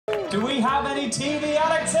Do we have any TV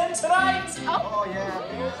addicts in tonight? Oh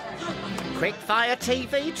yeah. Quickfire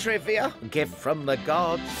TV trivia. Gift from the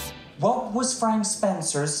gods. What was Frank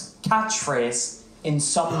Spencer's catchphrase in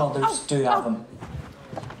Some Mothers Do Have 'Em?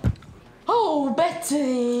 Oh,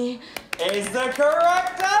 Betty. Is the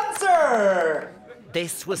correct answer!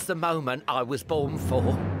 This was the moment I was born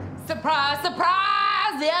for. Surprise,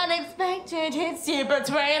 surprise! The unexpected hits you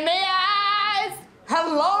between the eyes.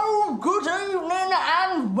 Hello, good evening,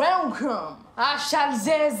 and welcome. I shall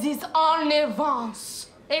say this only once.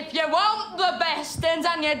 If you want the best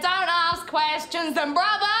and you don't ask questions, then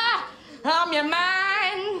brother, I'm your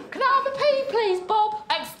man. Can I have a pee, please, Bob?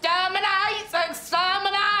 Exterminate,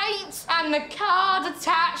 exterminate. And the card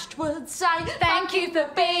attached would say, thank you for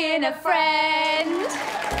being a friend.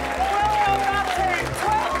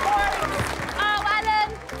 Oh,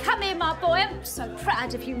 Alan, come here, my boy. I'm so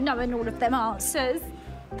proud of you knowing all of them answers.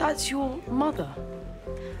 That's your mother.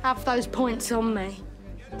 Have those points on me.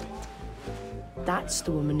 That's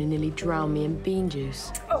the woman who nearly drowned me in bean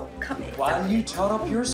juice. Oh, come here. While you tot up your